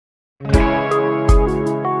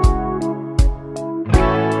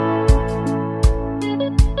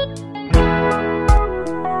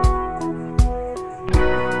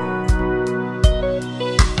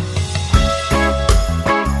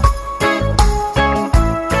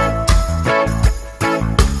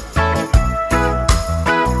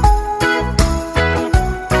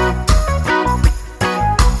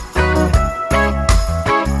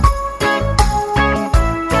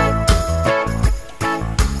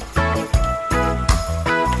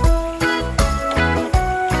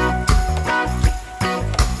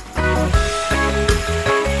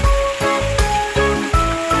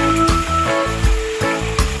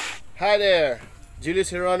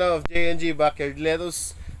Julius Hirona of J&G Backyard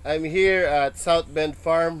Lettuce. I'm here at SOUTHBEND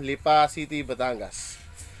Farm, Lipa City, Batangas.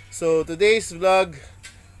 So today's vlog,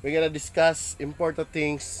 we're gonna discuss important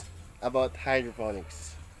things about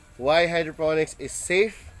hydroponics. Why hydroponics is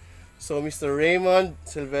safe. So Mr. Raymond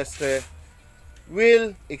Silvestre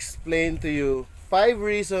will explain to you 5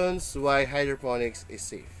 reasons why hydroponics is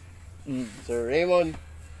safe. So Raymond,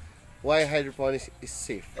 why hydroponics is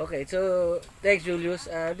safe? Okay, so thanks, Julius.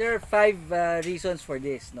 There are 5 reasons for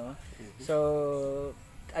this, no? So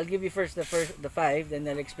I'll give you first the 5, then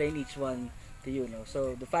I'll explain each one to you, no?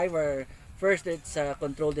 So the 5 are: first, it's a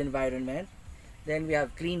controlled environment. Then we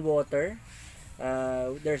have clean water.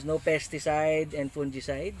 There's no pesticide and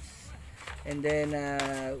fungicides. And then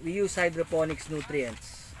we use hydroponics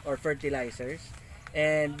nutrients or fertilizers,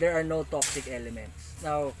 and there are no toxic elements.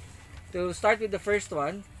 Now, to start with the first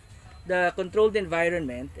one, the controlled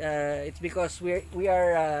environment, it's because we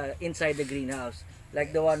are inside the greenhouse, like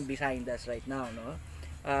the one behind us right now, no?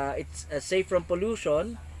 It's safe from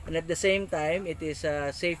pollution, and at the same time it is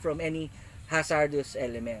safe from any hazardous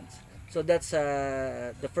elements. So that's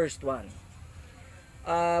the first one.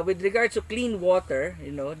 With regards to clean water,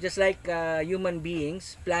 just like human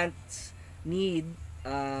beings, plants need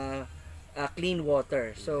clean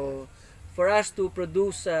water. So for us to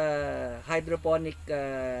produce hydroponic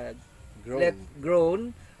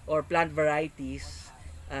grown or plant varieties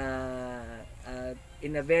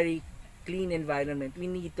in a very clean environment, we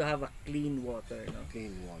need to have a clean water, no?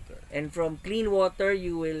 Clean water. And from clean water,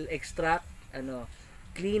 you will extract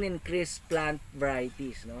clean and crisp plant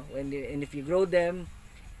varieties, no? And if you grow them,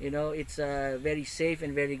 it's very safe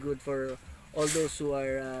and very good for all those who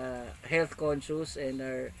are health conscious and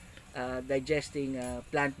are digesting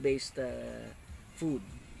plant-based food.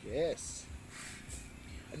 Yes.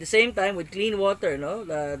 At the same time, with clean water,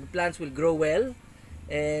 the plants will grow well,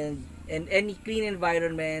 and any clean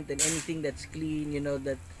environment and anything that's clean,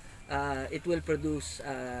 that it will produce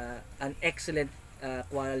an excellent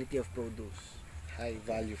quality of produce. High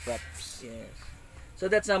value crops. Yes. So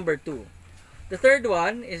that's number 2. The third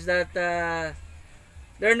one is that there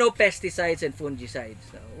are no pesticides and fungicides.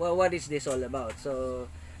 Well, what is this all about? So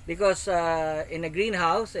because in a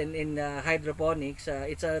greenhouse and in hydroponics,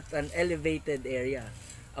 it's at an elevated area,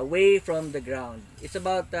 away from the ground. It's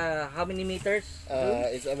about how many meters?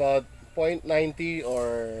 It's about 0.90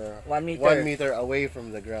 or 1 meter. 1 meter away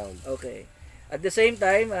from the ground. Okay. At the same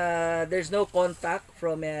time, there's no contact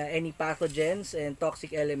from any pathogens and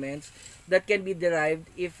toxic elements that can be derived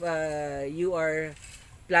if you are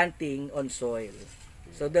planting on soil.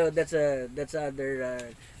 So that's other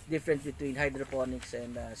difference between hydroponics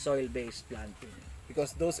and soil-based planting.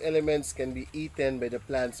 Because those elements can be eaten by the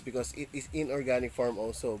plants because it is in organic form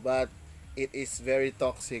also, but it is very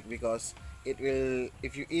toxic because it will,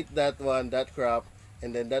 if you eat that crop,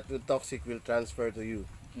 and then that toxic will transfer to you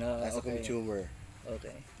as a consumer.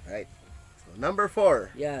 Okay. Right. So number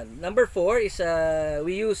 4. Yeah, number 4 is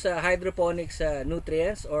we use hydroponics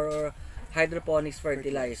nutrients or hydroponics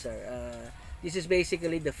fertilizer. This is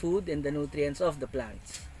basically the food and the nutrients of the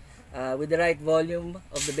plants. With the right volume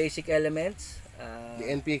of the basic elements, The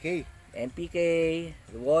NPK,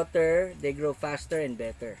 the water, they grow faster and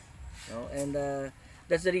better. And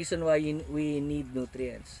that's the reason why we need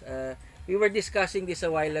nutrients. We were discussing this a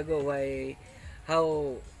while ago,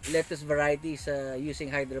 how lettuce varieties using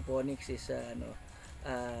hydroponics is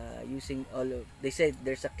using they said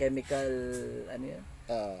there's a chemical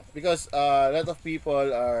because a lot of people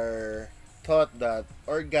are thought that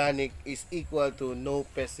organic is equal to no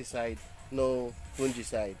pesticide, no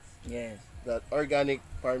fungicide. Yes. That organic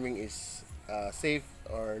farming is safe,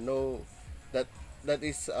 or no, that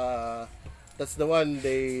is that's the one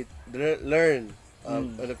they learn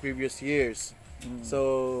on the previous years.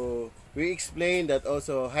 So we explained that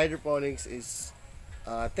also hydroponics is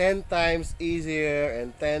 10 times easier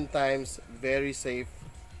and 10 times very safe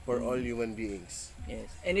for all human beings. Yes.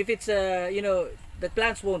 And if it's the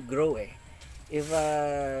plants won't grow if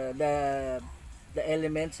the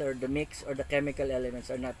elements or the mix or the chemical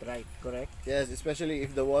elements are not right, correct? Yes, especially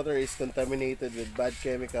if the water is contaminated with bad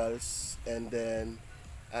chemicals, and then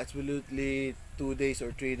absolutely 2 days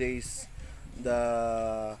or 3 days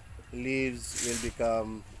the leaves will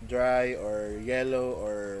become dry or yellow,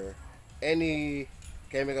 or any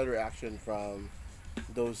chemical reaction from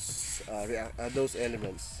those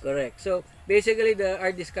elements. Correct. So basically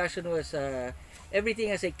our discussion was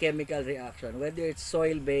everything has a chemical reaction, whether it's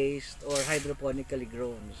soil-based or hydroponically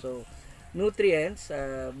grown. So nutrients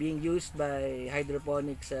being used by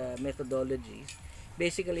hydroponics methodologies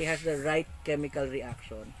basically has the right chemical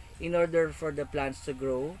reaction in order for the plants to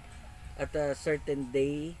grow at a certain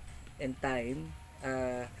day and time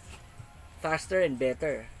uh, faster and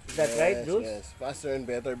better. Is that right, Jules? Yes, faster and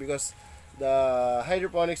better because the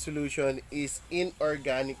hydroponic solution is in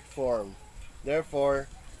organic form. Therefore,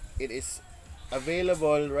 it is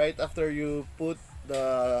available right after you put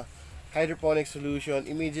the hydroponic solution.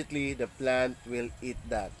 Immediately the plant will eat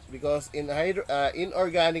that because in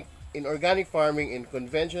organic farming, in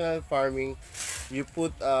conventional farming, you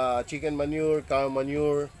put chicken manure, cow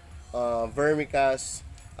manure, vermicast,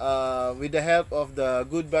 with the help of the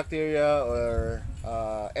good bacteria or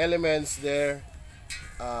elements there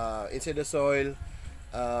inside the soil.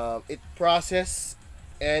 It process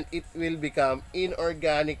and it will become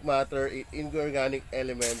inorganic matter, inorganic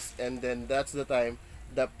elements, and then that's the time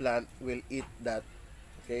the plant will eat that.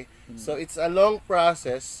 Okay, so it's a long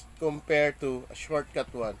process compared to a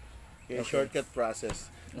shortcut one. Okay, shortcut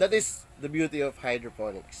process. That is the beauty of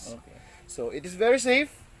hydroponics. Okay. So it is very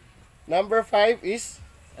safe. Number 5 is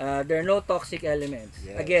There are no toxic elements.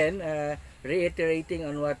 Yes. Again, reiterating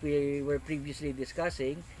on what we were previously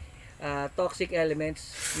discussing, toxic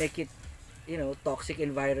elements make it, toxic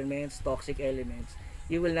environments, toxic elements.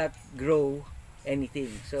 You will not grow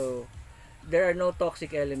anything. So, there are no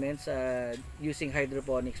toxic elements using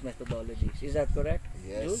hydroponics methodologies. Is that correct?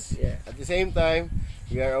 yes. Jules? Yeah. At the same time,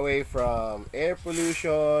 we are away from air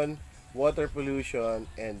pollution, water pollution,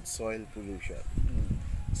 and soil pollution.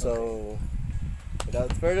 So,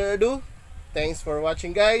 without further ado, thanks for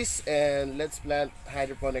watching, guys, and let's plant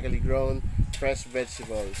hydroponically grown fresh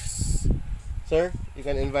vegetables. Sir, you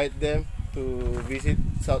can invite them to visit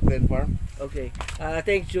SOUTHBEND Farm. Okay.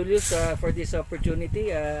 Thanks, Julius, for this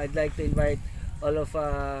opportunity. I'd like to invite all of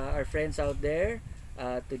our friends out there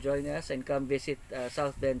to join us and come visit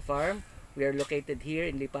SOUTHBEND Farm. We are located here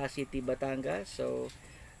in Lipa City, Batangas. So,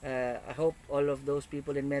 I hope all of those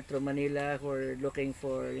people in Metro Manila who are looking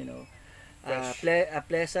for, a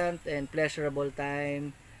pleasant and pleasurable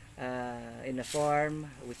time in a farm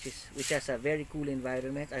which has a very cool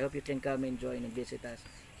environment. I hope you can come and join and visit us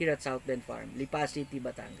here at SOUTHBEND Farm, Lipa City,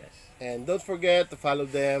 Batangas. And don't forget to follow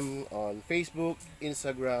them on Facebook,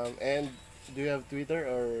 Instagram, and do you have Twitter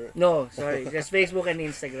or? No, sorry, just Facebook and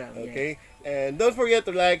Instagram. Okay. And don't forget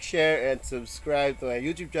to like, share, and subscribe to my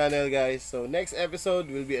YouTube channel, guys. So next episode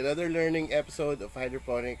will be another learning episode of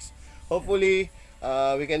hydroponics. Hopefully,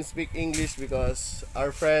 we can speak English because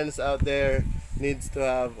our friends out there need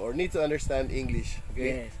to understand English.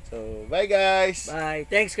 Okay. Yes. So bye, guys. Bye.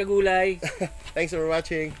 Thanks, Kagulay. Thanks for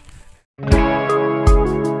watching.